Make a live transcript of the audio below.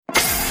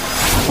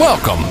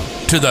Welcome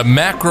to the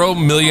Macro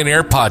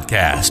Millionaire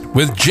Podcast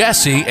with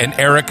Jesse and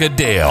Erica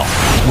Dale,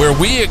 where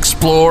we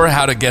explore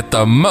how to get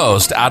the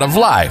most out of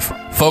life,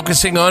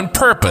 focusing on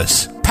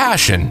purpose,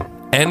 passion,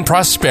 and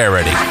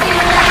prosperity.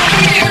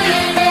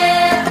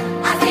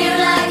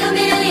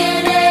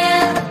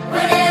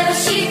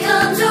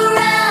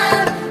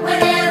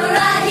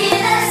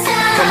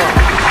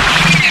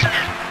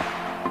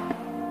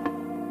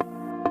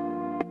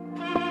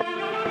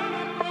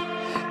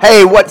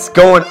 Hey, what's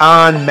going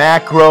on,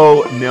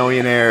 Macro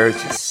Millionaires?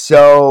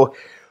 So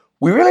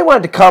we really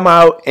wanted to come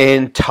out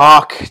and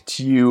talk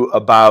to you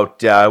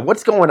about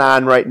what's going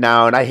on right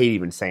now. And I hate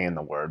even saying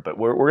the word, but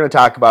we're going to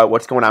talk about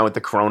what's going on with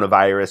the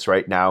coronavirus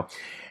right now.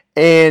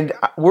 And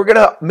we're going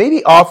to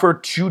maybe offer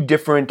two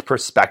different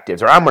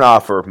perspectives, or I'm going to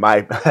offer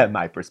my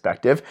my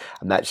perspective.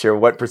 I'm not sure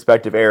what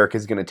perspective Eric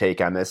is going to take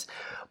on this.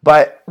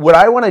 But what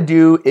I want to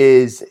do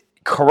is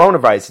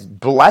coronavirus,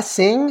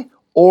 blessing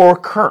or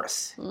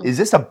curse. Is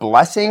this a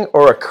blessing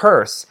or a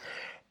curse?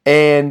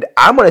 And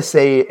I'm going to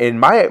say, in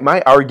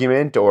my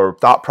argument or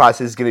thought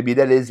process is going to be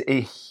that it is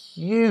a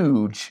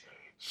huge,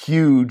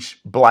 huge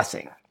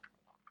blessing.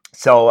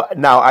 So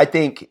now I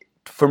think,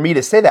 for me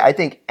to say that, I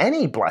think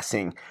any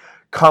blessing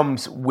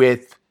comes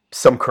with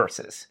some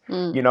curses.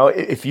 You know,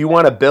 if you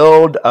want to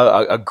build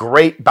a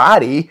great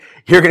body,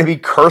 you're going to be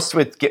cursed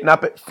with getting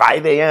up at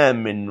 5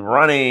 a.m. and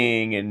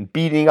running and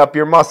beating up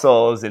your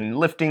muscles and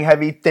lifting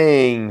heavy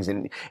things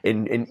and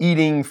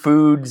eating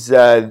foods,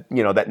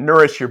 that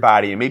nourish your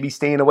body, and maybe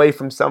staying away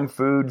from some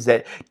foods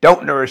that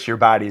don't nourish your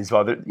body as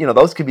well.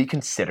 Those could be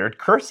considered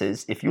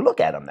curses if you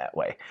look at them that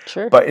way.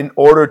 Sure. But in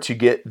order to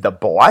get the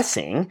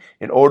blessing,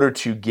 in order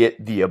to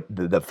get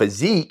the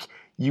physique,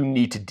 you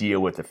need to deal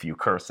with a few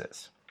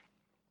curses.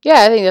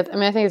 Yeah, I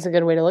think it's a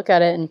good way to look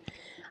at it. And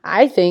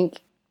I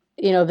think,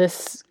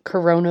 this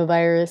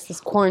coronavirus, this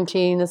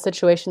quarantine, the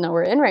situation that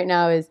we're in right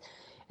now it's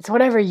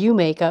whatever you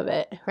make of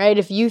it, right?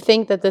 If you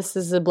think that this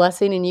is a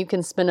blessing and you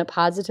can spin it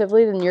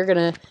positively, then you're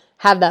going to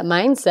have that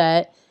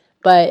mindset.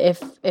 But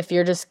if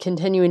you're just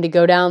continuing to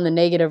go down the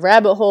negative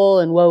rabbit hole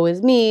and woe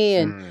is me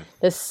and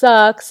this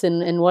sucks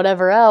and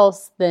whatever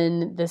else,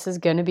 then this is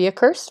going to be a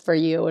curse for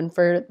you and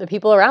for the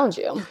people around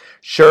you.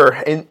 Sure.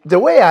 And the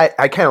way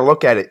I kind of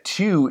look at it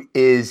too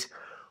is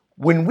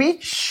when we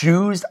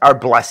choose our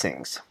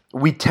blessings,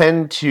 we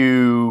tend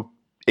to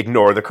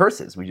ignore the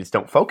curses. We just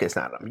don't focus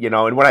on them,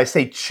 And when I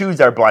say choose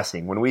our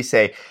blessing, when we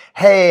say,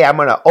 hey, I'm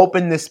going to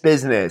open this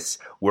business,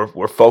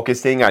 we're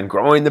focusing on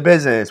growing the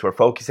business. We're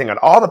focusing on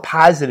all the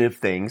positive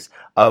things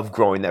of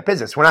growing that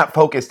business. We're not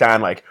focused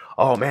on like,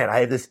 oh man, I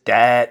have this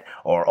debt,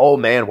 or oh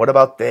man, what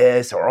about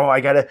this? Or, oh, I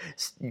got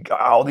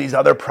all these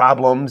other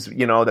problems,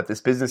 that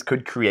this business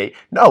could create.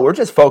 No, we're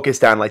just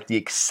focused on like the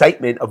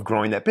excitement of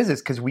growing that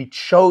business because we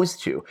chose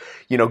to,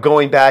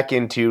 going back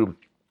into,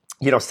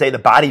 say the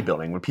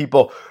bodybuilding, when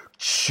people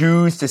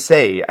choose to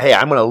say, hey,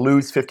 I'm going to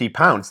lose 50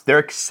 pounds, they're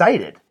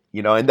excited,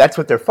 and that's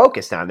what they're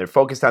focused on. They're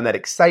focused on that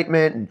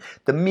excitement and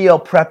the meal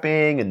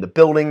prepping and the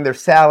building their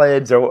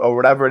salads or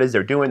whatever it is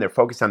they're doing. They're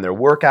focused on their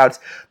workouts.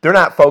 They're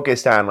not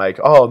focused on like,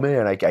 oh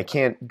man, I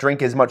can't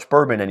drink as much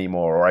bourbon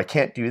anymore, or I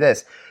can't do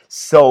this.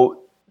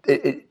 So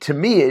to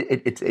me,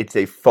 it's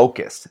a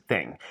focused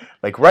thing.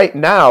 Like right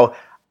now,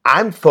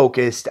 I'm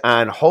focused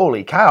on,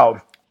 holy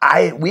cow,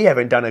 we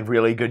haven't done a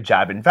really good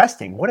job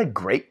investing. What a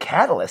great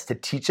catalyst to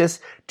teach us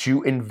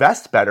to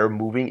invest better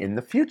moving in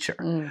the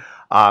future.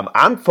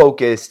 I'm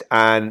focused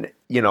on,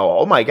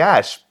 oh my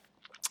gosh,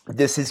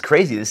 this is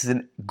crazy. This is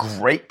a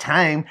great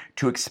time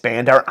to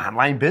expand our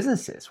online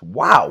businesses.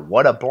 Wow,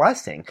 what a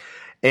blessing.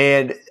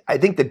 And I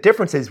think the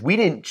difference is we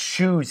didn't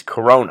choose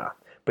Corona,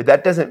 but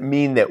that doesn't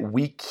mean that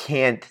we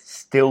can't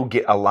still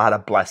get a lot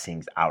of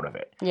blessings out of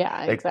it.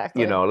 Yeah,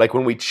 exactly. Like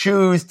when we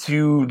choose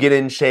to get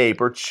in shape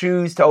or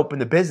choose to open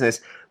the business,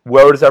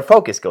 where does our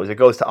focus go? It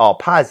goes to all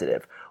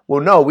positive.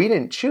 Well, no, we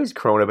didn't choose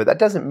Corona, but that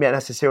doesn't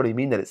necessarily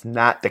mean that it's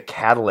not the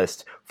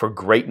catalyst for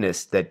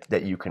greatness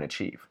that you can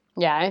achieve.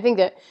 Yeah, I think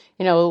that,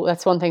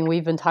 that's one thing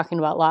we've been talking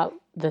about a lot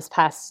this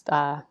past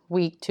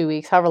week, 2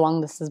 weeks, however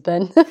long this has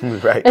been.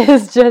 Right.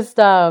 It's just,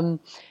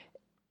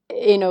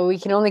 we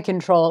can only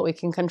control what we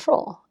can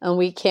control. And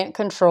we can't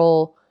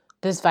control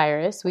this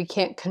virus. We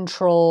can't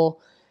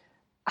control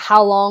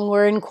how long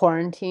we're in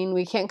quarantine.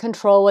 We can't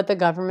control what the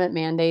government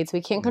mandates.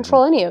 We can't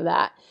control any of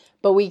that.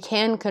 But we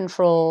can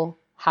control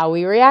how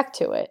we react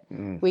to it.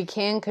 We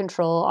can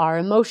control our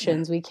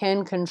emotions. We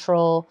can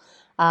control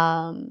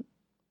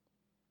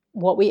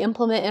what we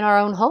implement in our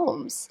own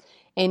homes.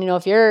 And,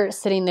 if you're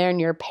sitting there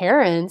and your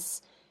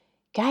parents,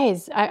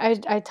 guys,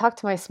 I talked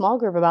to my small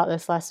group about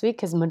this last week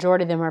because the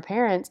majority of them are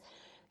parents.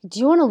 Do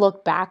you want to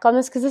look back on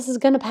this? Because this is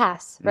going to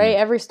pass, right?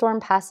 Every storm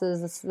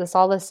passes. This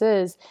all this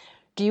is.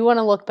 Do you want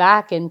to look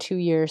back in 2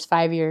 years,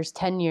 5 years,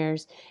 10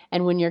 years,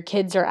 and when your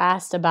kids are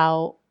asked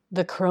about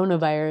the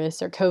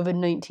coronavirus or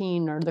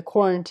COVID-19 or the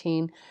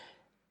quarantine,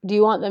 do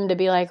you want them to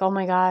be like, oh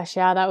my gosh,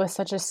 yeah, that was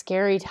such a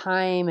scary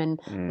time and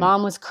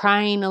mom was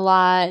crying a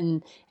lot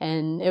and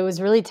it was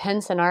really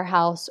tense in our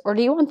house? Or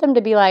do you want them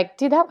to be like,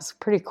 dude, that was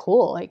pretty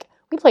cool. Like,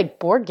 we played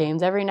board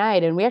games every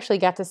night, and we actually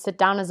got to sit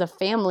down as a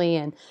family.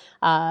 And,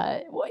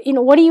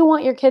 what do you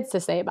want your kids to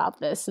say about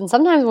this? And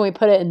sometimes when we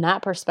put it in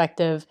that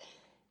perspective,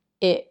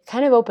 it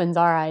kind of opens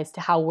our eyes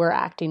to how we're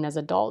acting as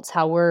adults,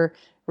 how we're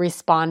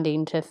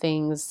responding to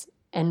things.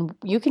 And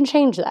you can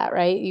change that,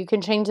 right? You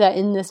can change that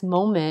in this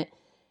moment.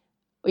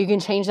 You can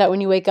change that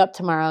when you wake up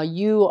tomorrow.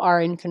 You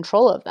are in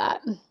control of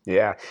that.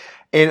 Yeah.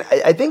 And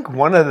I think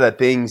one of the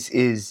things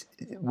is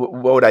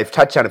what I've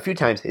touched on a few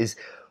times is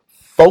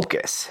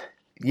focus.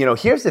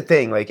 Here's the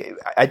thing. Like,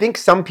 I think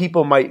some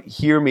people might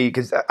hear me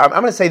because I'm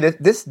going to say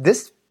that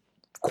this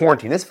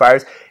quarantine, this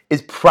virus,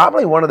 is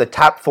probably one of the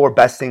top 4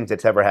 best things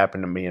that's ever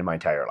happened to me in my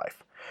entire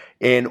life.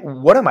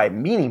 And what am I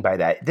meaning by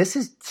that? This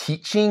is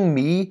teaching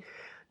me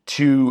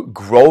to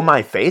grow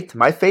my faith.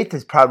 My faith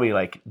is probably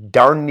like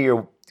darn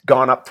near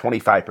gone up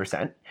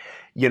 25%.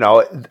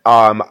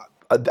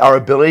 Our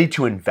ability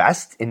to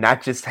invest and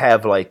not just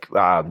have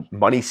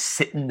money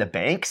sit in the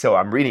bank. So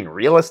I'm reading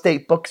real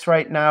estate books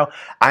right now.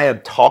 I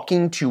am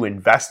talking to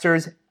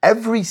investors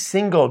every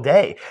single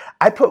day.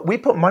 We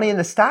put money in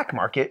the stock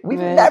market. We've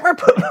never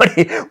put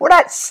money. We're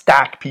not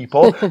stock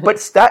people,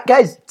 but stock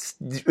guys.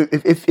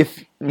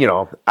 If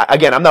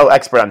again, I'm no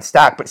expert on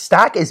stock, but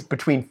stock is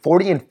between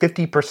 40 and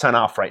 50%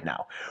 off right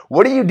now.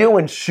 What do you do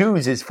when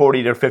shoes is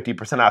 40 to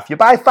 50% off? You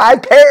buy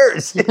 5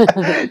 pairs.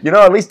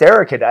 At least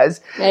Erica does.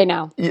 I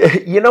know.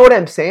 You know what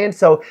I'm saying?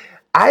 So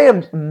I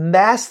am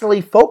massively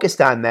focused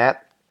on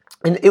that.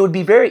 And it would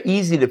be very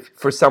easy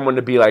for someone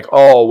to be like,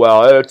 oh,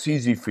 well, it's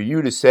easy for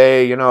you to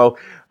say,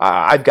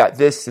 I've got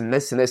this and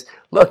this and this.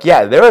 Look,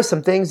 yeah, there are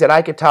some things that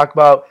I could talk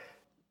about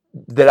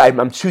that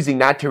I'm choosing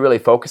not to really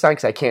focus on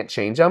because I can't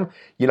change them.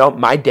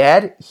 My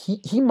dad,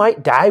 he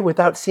might die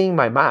without seeing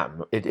my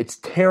mom. It's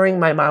tearing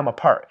my mom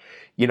apart.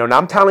 Now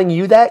I'm telling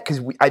you that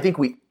because I think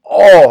we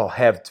all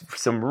have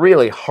some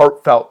really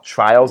heartfelt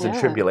trials and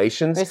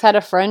tribulations. I just had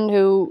a friend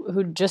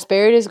who just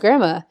buried his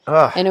grandma,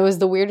 and it was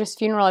the weirdest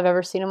funeral I've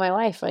ever seen in my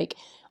life. Like,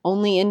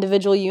 only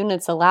individual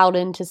units allowed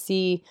in to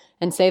see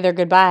and say their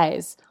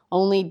goodbyes.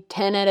 Only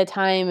 10 at a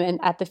time, and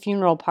at the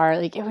funeral part,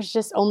 like, it was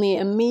just only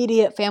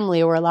immediate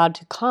family were allowed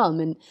to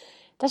come, and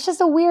that's just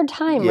a weird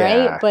time,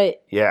 right?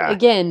 But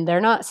again, they're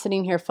not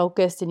sitting here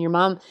focused, and your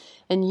mom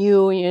and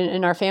you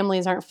and our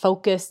families aren't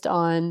focused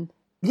on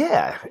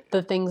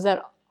the things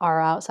that are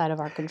outside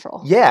of our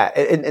control. Yeah,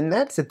 and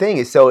that's the thing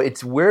is, so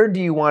it's where do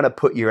you want to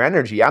put your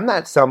energy? I'm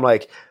not some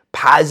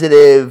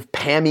positive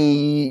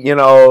Pammy,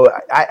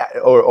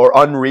 or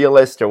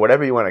unrealist or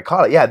whatever you want to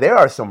call it. Yeah, there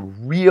are some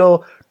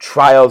real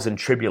trials and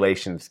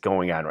tribulations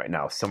going on right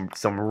now. Some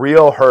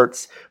real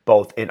hurts,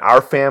 both in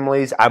our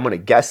families. I'm going to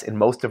guess in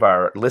most of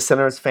our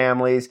listeners'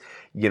 families.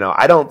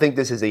 I don't think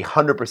this is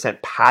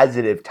 100%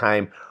 positive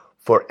time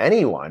for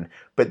anyone,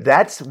 but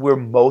that's where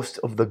most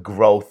of the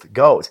growth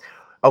goes.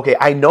 Okay,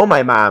 I know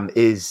my mom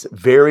is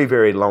very,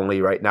 very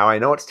lonely right now. I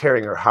know it's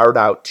tearing her heart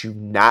out to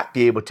not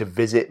be able to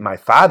visit my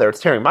father. It's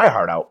tearing my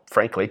heart out,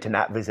 frankly, to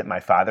not visit my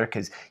father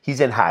because he's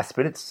in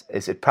hospice.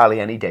 It's probably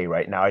any day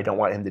right now. I don't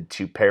want him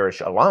to perish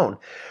alone.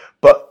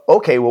 But,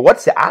 okay, well,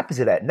 what's the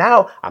opposite of that?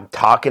 Now I'm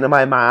talking to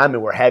my mom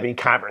and we're having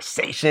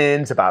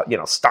conversations about,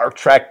 Star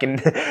Trek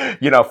and,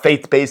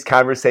 faith-based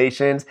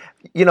conversations.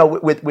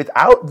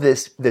 Without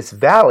this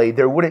valley,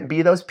 there wouldn't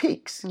be those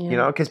peaks,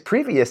 because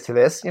previous to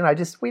this,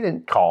 we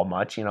didn't call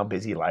much,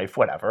 busy life,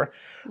 whatever.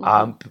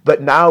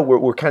 But now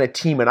we're kind of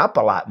teaming up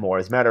a lot more.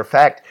 As a matter of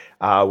fact,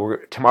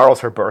 tomorrow's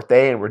her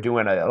birthday, and we're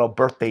doing a little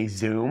birthday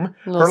Zoom.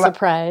 A little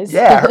surprise.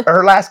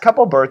 Her last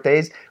couple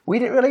birthdays, we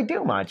didn't really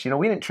do much.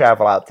 We didn't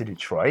travel out to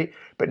Detroit.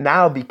 But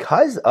now,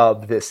 because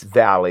of this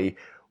valley,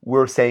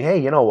 we're saying, hey,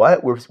 you know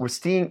what? We're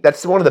seeing,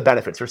 that's one of the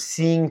benefits. We're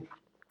seeing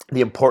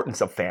the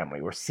importance of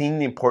family. We're seeing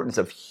the importance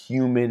of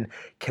human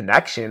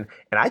connection.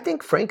 And I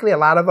think, frankly, a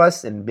lot of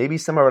us, and maybe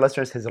some of our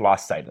listeners, has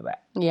lost sight of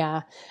that.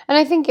 Yeah. And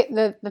I think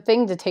the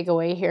thing to take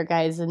away here,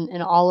 guys,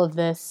 in all of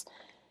this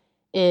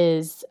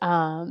is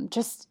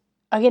just,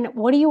 again,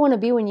 what do you want to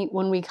be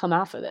when we come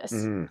off of this?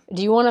 Mm-hmm.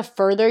 Do you want to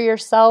further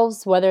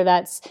yourselves, whether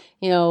that's,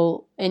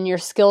 in your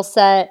skill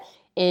set,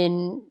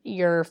 in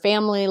your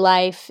family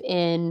life,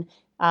 in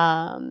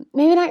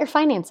maybe not your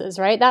finances,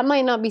 right? That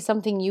might not be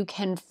something you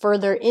can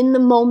further in the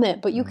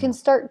moment, but you can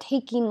start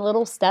taking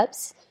little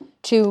steps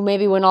to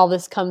maybe when all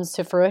this comes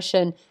to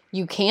fruition,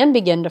 you can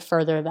begin to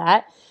further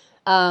that.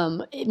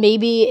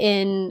 Maybe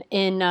in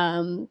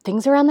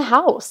things around the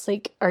house,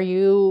 like, are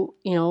you,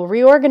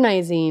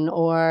 reorganizing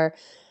or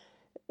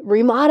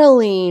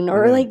remodeling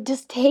or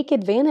just take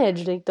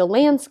advantage, like the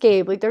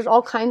landscape, there's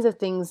all kinds of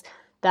things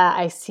that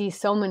I see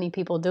so many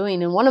people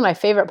doing. And one of my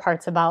favorite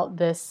parts about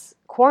this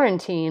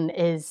quarantine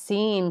is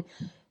seeing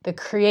the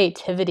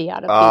creativity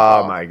out of people.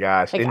 Oh my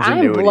gosh,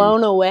 ingenuity. I'm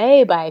blown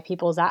away by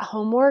people's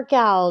at-home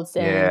workouts.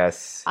 And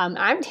yes.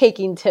 I'm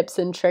taking tips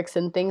and tricks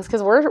and things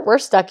because we're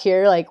stuck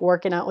here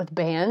working out with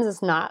bands.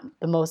 It's not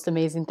the most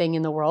amazing thing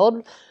in the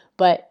world,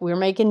 but we're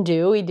making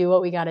do. We do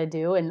what we got to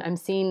do. And I'm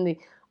seeing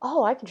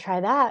I could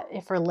try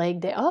that for leg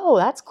day. Oh,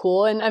 that's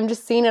cool. And I'm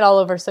just seeing it all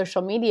over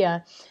social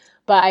media.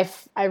 But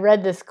I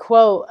read this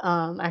quote,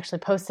 actually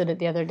posted it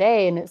the other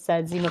day, and it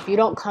says, if you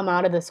don't come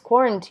out of this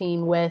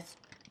quarantine with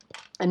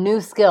a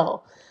new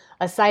skill,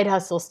 a side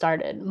hustle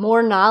started,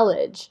 more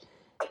knowledge,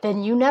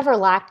 then you never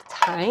lacked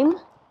time.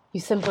 You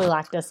simply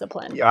lack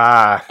discipline.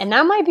 And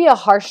that might be a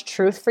harsh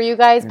truth for you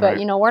guys, but,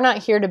 we're not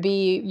here to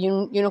be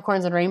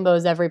unicorns and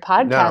rainbows every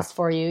podcast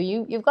for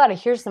you. You've got to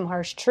hear some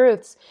harsh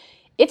truths.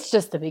 It's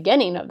just the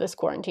beginning of this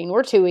quarantine.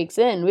 We're 2 weeks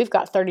in. We've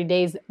got 30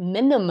 days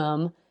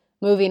minimum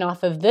moving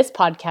off of this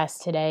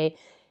podcast today.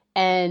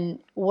 And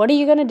what are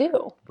you going to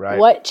do? Right.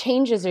 What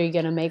changes are you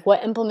going to make?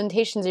 What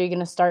implementations are you going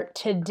to start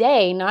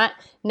today? Not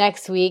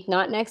next week,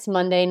 not next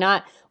Monday,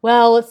 not,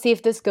 let's see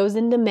if this goes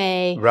into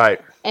May. Right.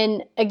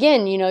 And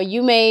again,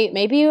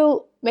 maybe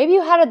you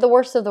had it the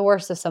worst of the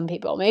worst of some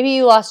people. Maybe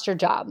you lost your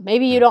job.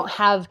 Maybe you don't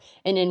have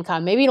an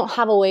income. Maybe you don't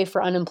have a way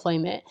for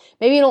unemployment.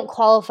 Maybe you don't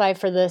qualify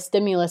for the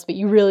stimulus, but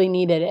you really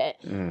needed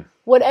it.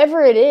 Whatever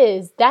it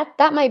is,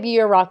 that might be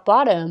your rock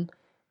bottom.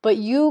 But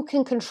you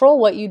can control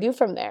what you do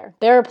from there.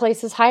 There are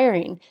places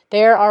hiring.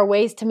 There are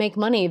ways to make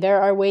money.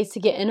 There are ways to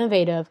get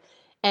innovative.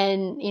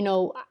 And,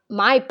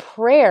 my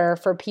prayer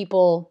for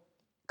people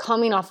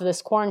coming off of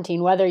this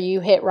quarantine, whether you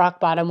hit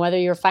rock bottom, whether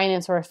your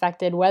finances were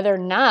affected, whether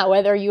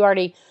you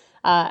already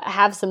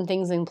have some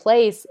things in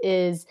place,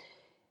 is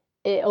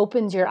it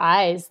opens your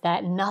eyes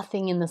that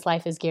nothing in this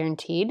life is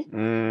guaranteed.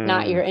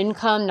 Not your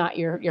income, not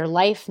your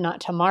life,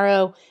 not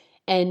tomorrow.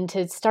 And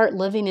to start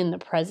living in the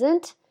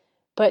present.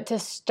 But to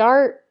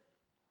start,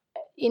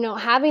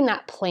 having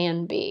that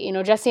plan B.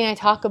 Jesse and I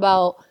talk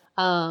about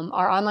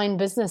our online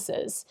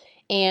businesses.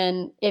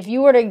 And if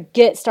you were to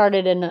get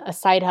started in a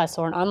side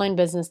hustle or an online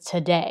business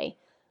today,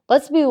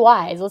 let's be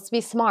wise. Let's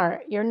be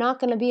smart. You're not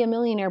going to be a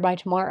millionaire by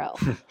tomorrow,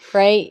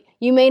 right?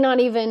 You may not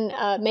even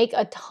make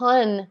a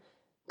ton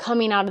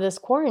coming out of this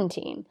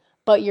quarantine,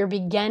 but you're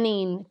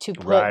beginning to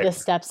put the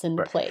steps in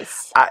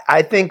place.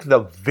 I think the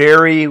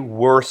very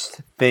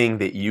worst thing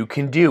that you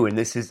can do, and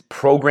this is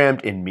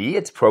programmed in me,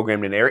 it's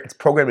programmed in Eric, it's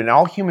programmed in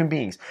all human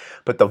beings,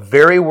 but the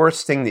very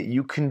worst thing that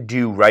you can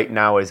do right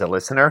now as a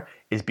listener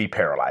is be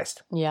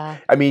paralyzed. Yeah.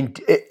 I mean,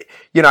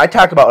 I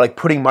talk about like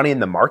putting money in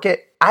the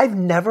market. I've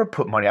never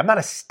put money. I'm not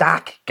a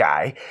stock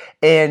guy.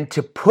 And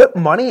to put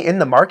money in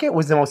the market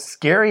was the most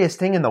scariest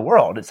thing in the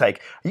world. It's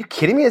like, are you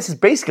kidding me? This is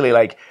basically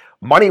like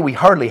money we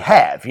hardly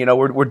have.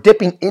 We're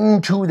dipping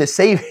into the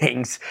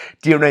savings,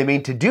 do you know what I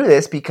mean, to do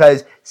this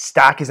because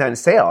stock is on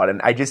sale.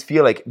 And I just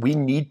feel like we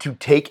need to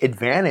take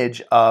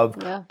advantage of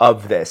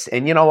this.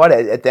 And you know what?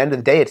 At the end of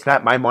the day, it's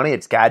not my money,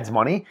 it's God's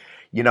money.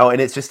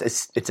 And it's just,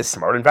 it's a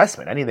smart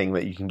investment. Anything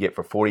that you can get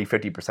for 40,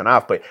 50%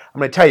 off. But I'm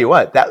going to tell you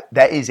what,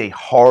 that is a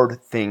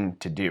hard thing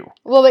to do.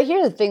 Well, but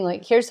here's the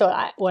thing, here's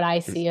what I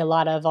see a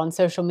lot of on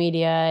social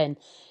media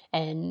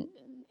and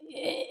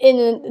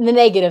in the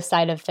negative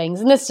side of things.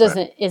 And this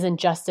isn't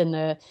just in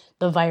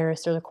the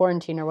virus or the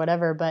quarantine or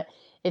whatever, but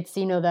it's,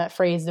 that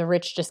phrase, the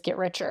rich just get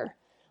richer.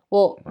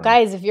 Well,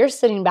 guys, if you're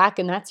sitting back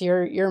and that's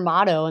your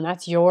motto and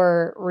that's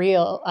your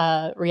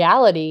real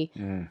reality,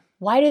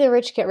 why do the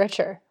rich get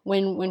richer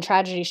when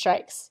tragedy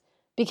strikes?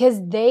 Because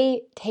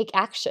they take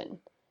action.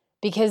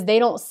 Because they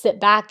don't sit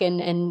back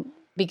and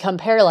become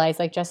paralyzed,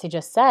 like Jesse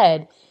just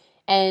said.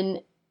 And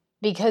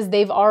because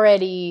they've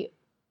already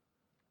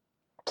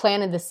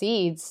planted the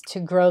seeds to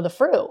grow the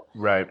fruit.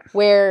 Right.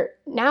 Where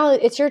now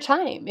it's your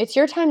time. It's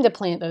your time to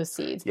plant those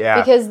seeds.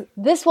 Yeah. Because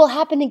this will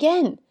happen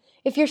again.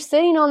 If you're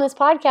sitting on this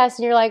podcast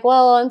and you're like,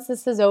 well, once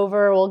this is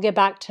over, we'll get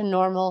back to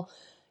normal.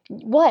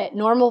 What?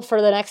 Normal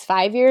for the next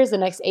 5 years, the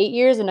next 8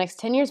 years, the next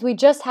 10 years? We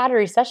just had a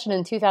recession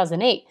in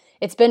 2008.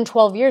 It's been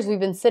 12 years. We've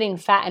been sitting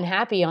fat and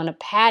happy on a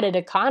padded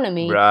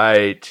economy.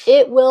 Right.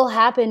 It will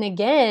happen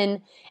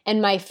again.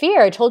 And my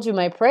fear, I told you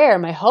my prayer,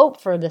 my hope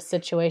for this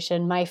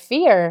situation, my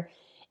fear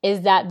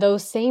is that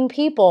those same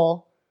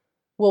people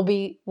will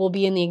be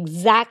in the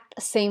exact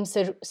same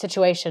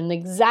situation, the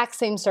exact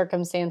same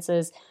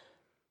circumstances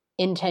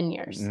in 10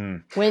 years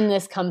when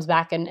this comes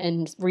back and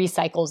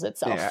recycles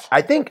itself. Yeah.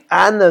 I think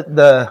on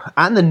the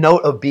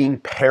note of being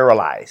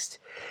paralyzed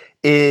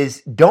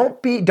is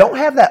don't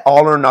have that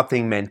all or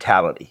nothing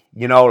mentality.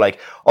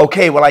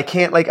 Okay, well, I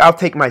can't, I'll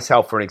take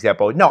myself for an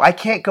example. No, I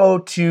can't go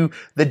to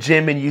the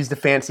gym and use the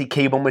fancy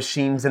cable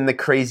machines and the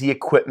crazy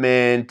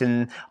equipment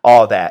and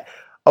all that.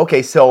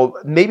 Okay, so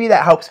maybe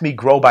that helps me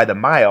grow by the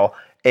mile,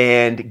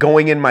 and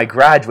going in my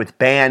garage with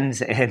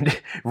bands and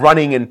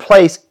running in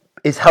place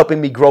is helping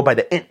me grow by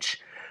the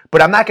inch.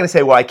 But I'm not going to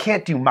say, well, I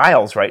can't do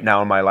miles right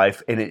now in my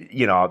life, and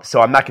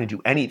so I'm not going to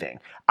do anything.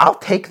 I'll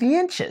take the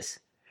inches.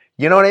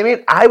 You know what I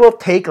mean? I will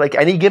take,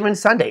 any given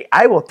Sunday,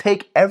 I will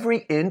take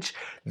every inch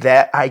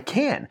that I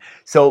can.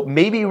 So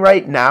maybe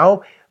right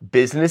now,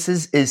 business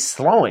is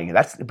slowing.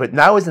 But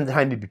now isn't the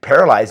time to be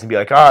paralyzed and be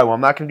like, all right, well,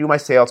 I'm not going to do my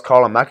sales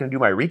call. I'm not going to do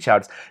my reach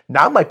outs.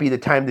 Now might be the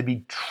time to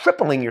be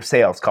tripling your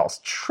sales calls,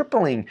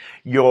 tripling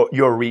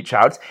your reach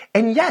outs.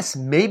 And yes,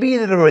 maybe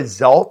the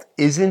result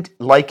isn't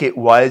like it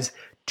was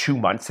 2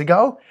 months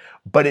ago,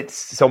 but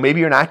so maybe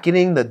you're not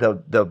getting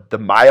the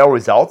mile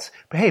results,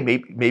 but hey,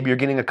 maybe you're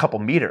getting a couple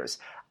meters.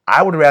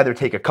 I would rather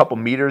take a couple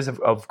meters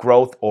of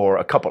growth or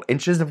a couple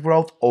inches of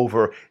growth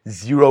over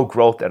zero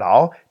growth at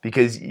all.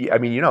 Because, I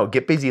mean,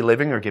 get busy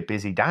living or get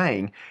busy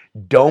dying.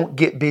 Don't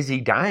get busy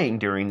dying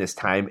during this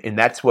time. And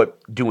that's what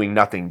doing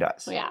nothing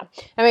does. Yeah.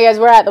 I mean, guys,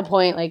 we're at the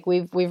point, like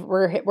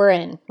we're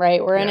in,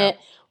 right? We're in it.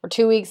 We're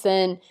 2 weeks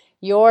in.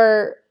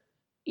 Your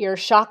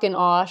shock and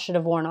awe should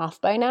have worn off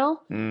by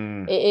now.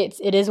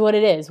 It is what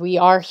it is. We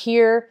are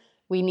here.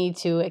 We need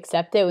to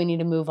accept it. We need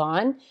to move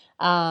on.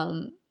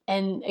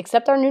 And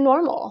accept our new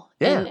normal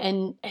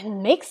and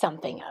make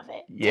something of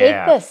it.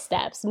 Yeah. Take the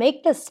steps,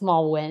 make the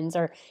small wins,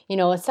 or,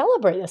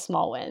 celebrate the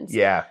small wins.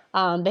 Yeah.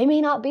 They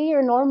may not be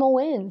your normal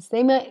wins.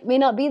 They may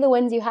not be the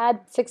wins you had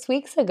 6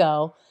 weeks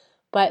ago,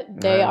 but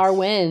they are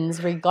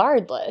wins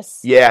regardless.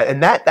 Yeah.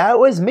 And that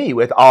was me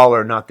with all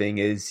or nothing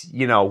is,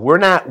 we're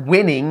not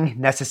winning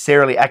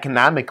necessarily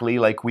economically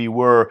like we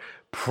were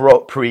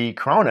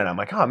pre-corona. And I'm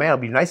like, oh man, it'll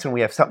be nice when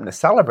we have something to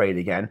celebrate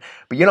again.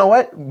 But you know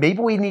what? Maybe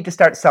we need to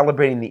start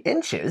celebrating the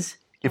inches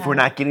if we're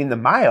not getting the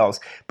miles.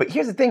 But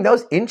here's the thing,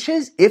 those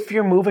inches, if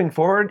you're moving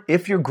forward,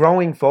 if you're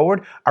growing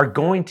forward, are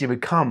going to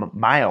become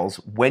miles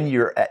when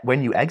you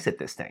exit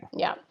this thing.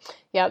 Yeah.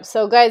 Yeah.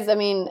 So guys, I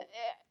mean,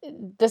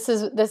 this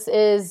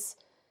is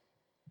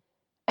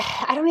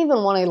I don't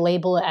even want to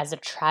label it as a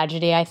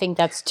tragedy. I think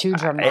that's too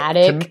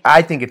dramatic.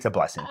 I think it's a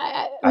blessing.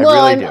 I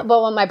really do.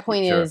 But what my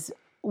point is,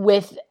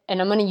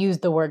 and I'm going to use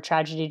the word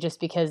tragedy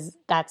just because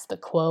that's the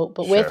quote,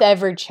 but with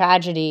every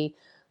tragedy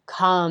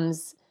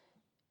comes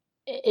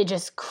it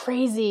just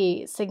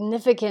crazy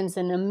significance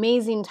and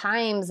amazing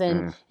times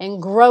and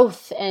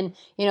growth. And,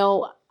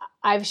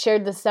 I've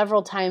shared this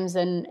several times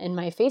in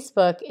my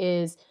Facebook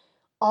is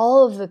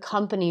all of the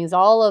companies,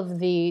 all of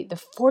the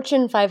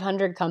Fortune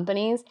 500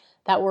 companies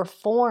that were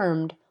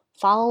formed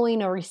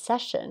following a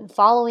recession,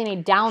 following a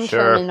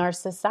downturn in our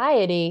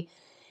society.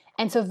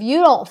 And so if you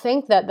don't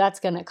think that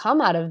that's going to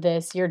come out of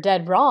this, you're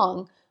dead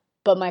wrong.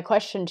 But my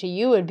question to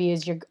you would be,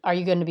 are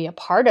you going to be a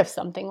part of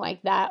something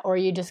like that? Or are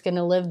you just going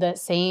to live that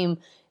same,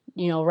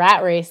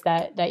 rat race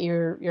that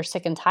you're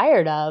sick and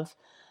tired of?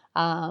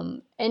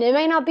 And it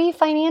might not be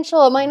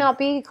financial. It might not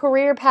be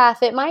career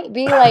path. It might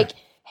be like,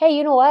 hey,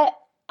 you know what?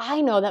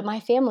 I know that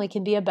my family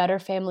can be a better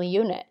family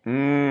unit.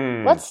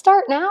 Let's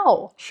start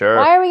now. Sure.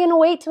 Why are we going to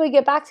wait till we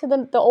get back to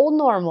the old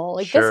normal?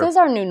 Like this is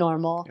our new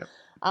normal. Yep.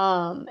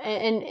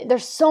 And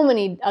there's so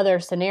many other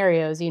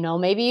scenarios,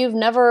 maybe you've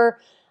never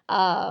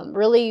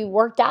really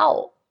worked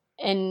out.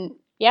 And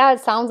yeah,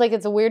 it sounds like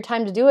it's a weird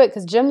time to do it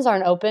because gyms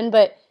aren't open,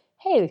 but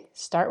hey,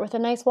 start with a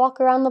nice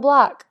walk around the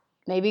block.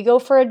 Maybe go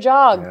for a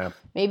jog. Yeah.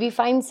 Maybe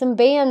find some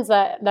bands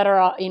that are,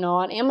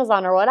 on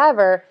Amazon or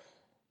whatever,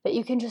 that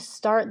you can just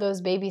start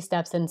those baby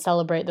steps and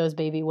celebrate those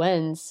baby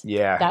wins.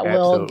 Yeah, that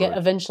will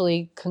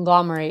eventually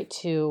conglomerate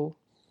to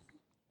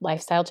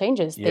lifestyle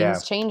changes. Yeah.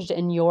 Things changed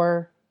in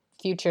your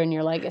future and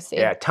your legacy.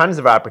 Yeah, tons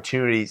of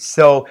opportunities.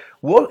 So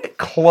we'll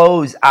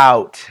close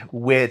out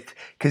with,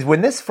 because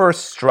when this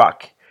first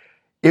struck,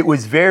 it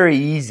was very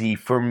easy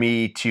for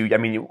me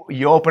to,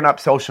 you open up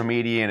social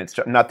media and it's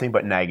nothing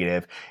but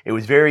negative. It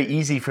was very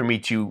easy for me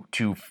to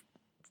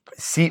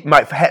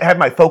have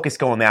my focus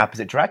go in the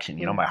opposite direction.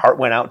 My heart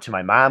went out to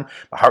my mom.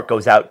 My heart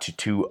goes out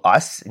to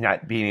us,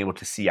 not being able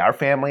to see our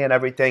family and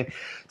everything.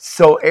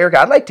 So Erica,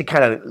 I'd like to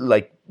kind of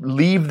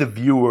leave the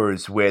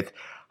viewers with,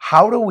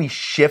 how do we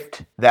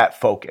shift that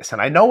focus?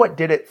 And I know what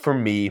did it for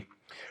me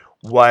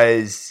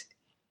was,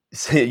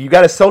 you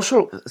got to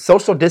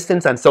social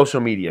distance on social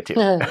media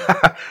too.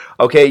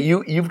 Okay,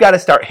 you've got to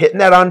start hitting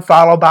that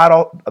unfollow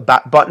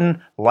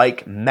button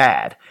like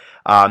mad.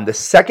 The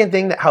second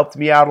thing that helped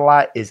me out a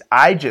lot is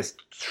I just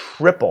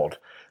tripled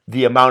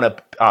the amount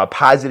of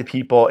positive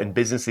people and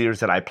business leaders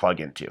that I plug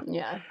into.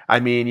 Yeah.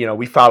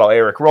 We follow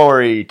Eric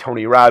Rory,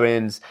 Tony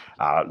Robbins,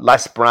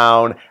 Les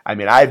Brown.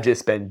 I've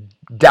just been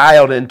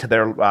dialed into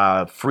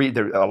their free.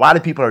 A lot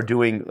of people are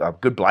doing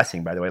good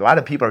blessing, by the way. A lot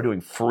of people are doing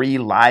free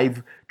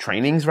live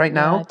trainings right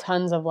now. Yeah,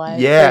 tons of live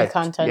free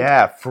content.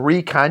 Yeah,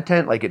 free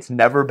content like it's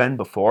never been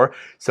before.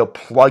 So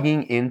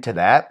plugging into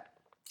that,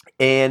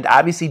 and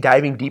obviously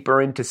diving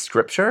deeper into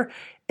scripture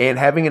and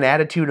having an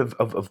attitude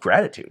of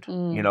gratitude.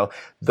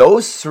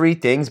 Those three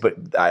things.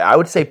 But I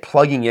would say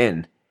plugging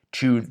in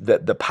to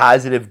the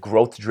positive,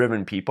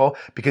 growth-driven people,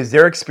 because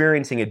they're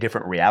experiencing a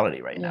different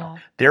reality right now.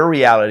 Their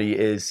reality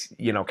is,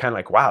 kind of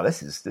like, wow,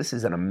 this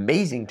is an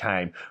amazing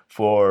time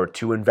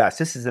to invest.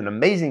 This is an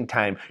amazing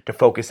time to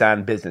focus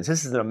on business.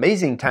 This is an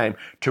amazing time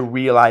to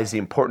realize the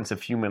importance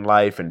of human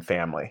life and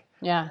family.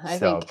 Yeah, I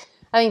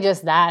think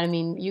just that.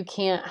 You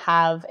can't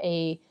have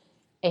a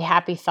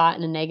happy thought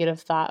and a negative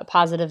thought, a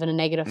positive and a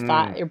negative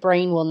thought. Your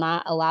brain will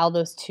not allow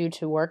those two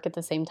to work at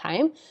the same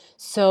time.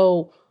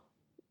 So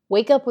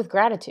wake up with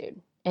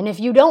gratitude. And if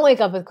you don't wake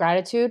up with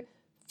gratitude,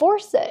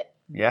 force it.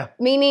 Yeah.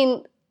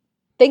 Meaning,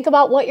 think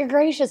about what you're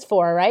gracious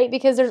for, right?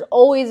 Because there's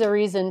always a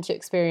reason to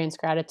experience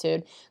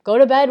gratitude. Go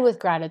to bed with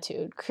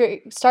gratitude.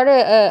 Start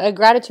a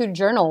gratitude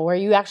journal where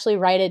you actually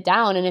write it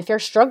down. And if you're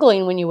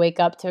struggling when you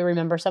wake up to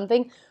remember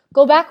something,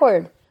 go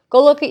backward.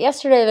 Go look at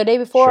yesterday, the day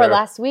before, or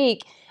last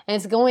week, And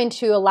it's going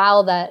to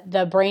allow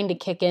the brain to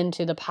kick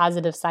into the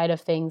positive side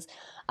of things.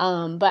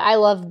 But I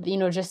love,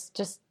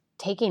 just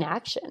taking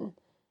action.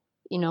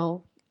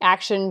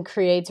 Action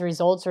creates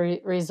results.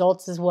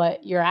 Results is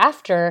what you're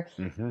after.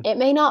 Mm-hmm. It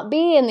may not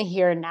be in the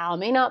here and now. It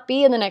may not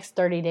be in the next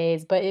 30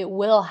 days, but it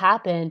will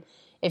happen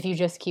if you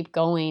just keep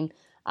going.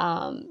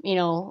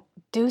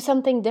 Do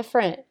something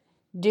different.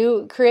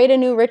 Create a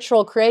new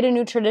ritual, create a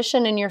new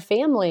tradition in your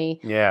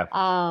family. Yeah.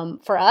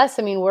 For us,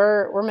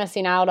 we're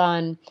missing out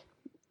on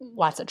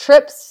lots of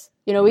trips.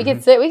 We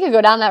could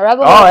go down that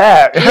rabbit hole. Oh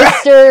yeah.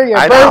 Easter,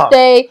 your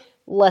birthday.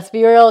 Let's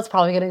be real, it's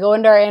probably going to go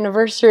into our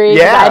anniversary.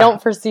 Yeah. I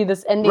don't foresee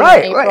this ending in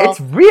April. Right. It's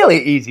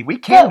really easy. We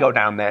can go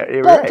down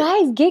there. But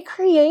guys, get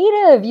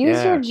creative.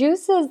 Use your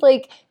juices.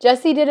 Like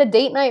Jesse did a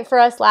date night for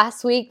us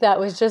last week that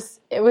was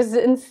it was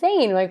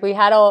insane. Like we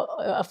had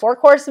a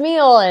 4-course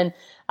meal and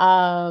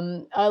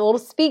a little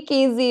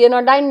speakeasy in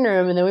our dining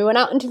room. And then we went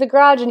out into the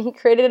garage and he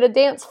created a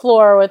dance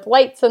floor with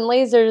lights and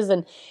lasers.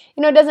 And,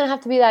 it doesn't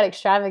have to be that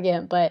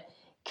extravagant, but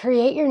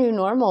create your new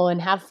normal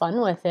and have fun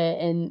with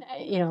it. And,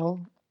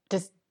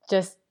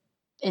 just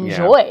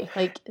enjoy,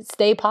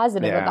 stay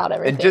positive about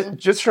everything. And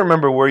just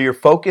remember, where your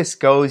focus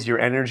goes, your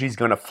energy is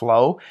going to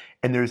flow.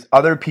 And there's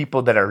other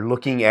people that are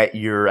looking at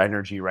your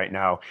energy right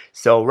now.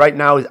 So right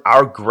now is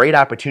our great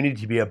opportunity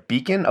to be a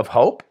beacon of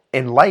hope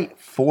and light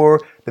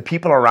for the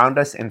people around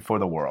us and for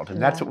the world.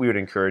 And that's what we would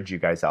encourage you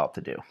guys all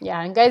to do.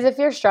 Yeah. And guys, if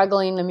you're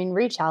struggling,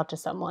 reach out to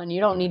someone.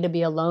 You don't need to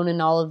be alone in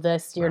all of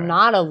this. You're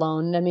not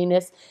alone.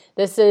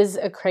 This is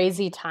a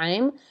crazy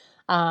time.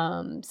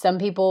 Some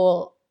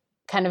people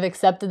kind of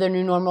accepted their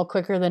new normal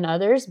quicker than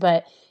others.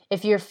 But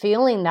if you're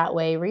feeling that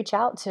way, reach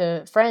out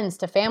to friends,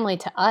 to family,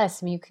 to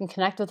us. You can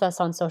connect with us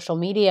on social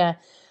media.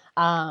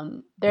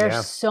 There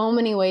are so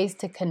many ways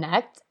to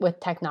connect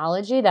with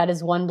technology. That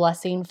is one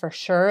blessing for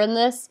sure in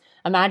this.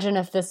 Imagine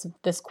if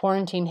this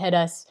quarantine hit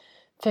us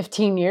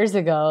 15 years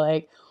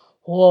ago.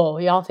 Whoa,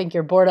 y'all think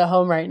you're bored at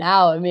home right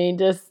now.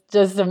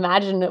 Just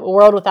imagine a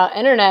world without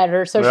internet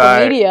or social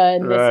media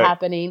and this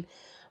happening.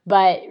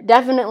 But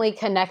definitely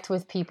connect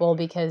with people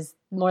because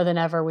more than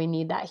ever, we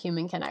need that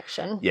human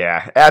connection.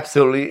 Yeah,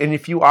 absolutely. And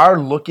if you are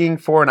looking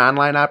for an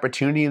online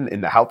opportunity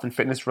in the health and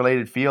fitness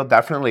related field,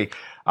 definitely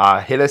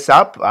hit us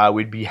up.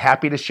 We'd be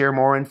happy to share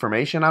more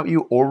information out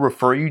you or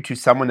refer you to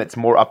someone that's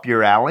more up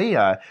your alley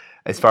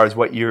as far as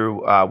what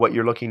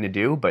you're looking to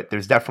do. But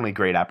there's definitely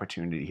great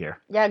opportunity here.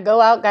 Yeah, go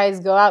out, guys.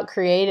 Go out,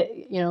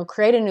 create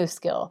a new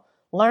skill,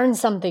 learn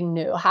something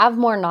new, have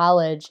more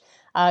knowledge,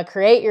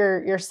 create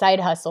your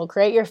side hustle,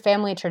 create your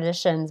family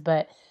traditions,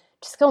 but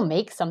just go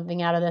make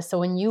something out of this. So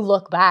when you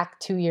look back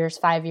 2 years,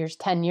 5 years,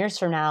 10 years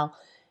from now,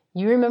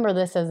 you remember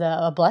this as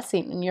a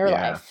blessing in your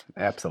life.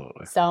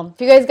 Absolutely. So if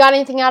you guys got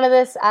anything out of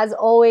this, as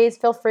always,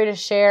 feel free to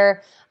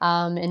share,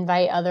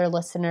 invite other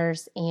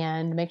listeners,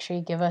 and make sure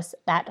you give us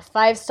that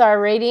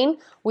 5-star rating.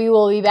 We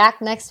will be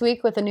back next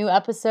week with a new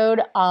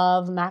episode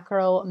of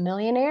Macro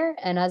Millionaire.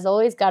 And as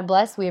always, God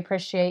bless. We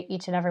appreciate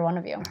each and every one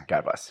of you.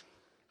 God bless.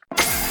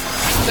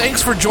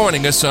 Thanks for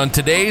joining us on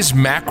today's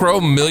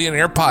Macro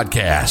Millionaire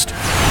podcast.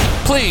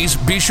 Please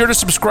be sure to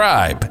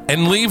subscribe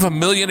and leave a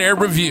millionaire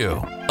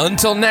review.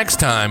 Until next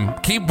time,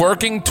 keep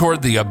working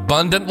toward the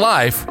abundant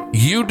life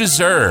you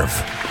deserve.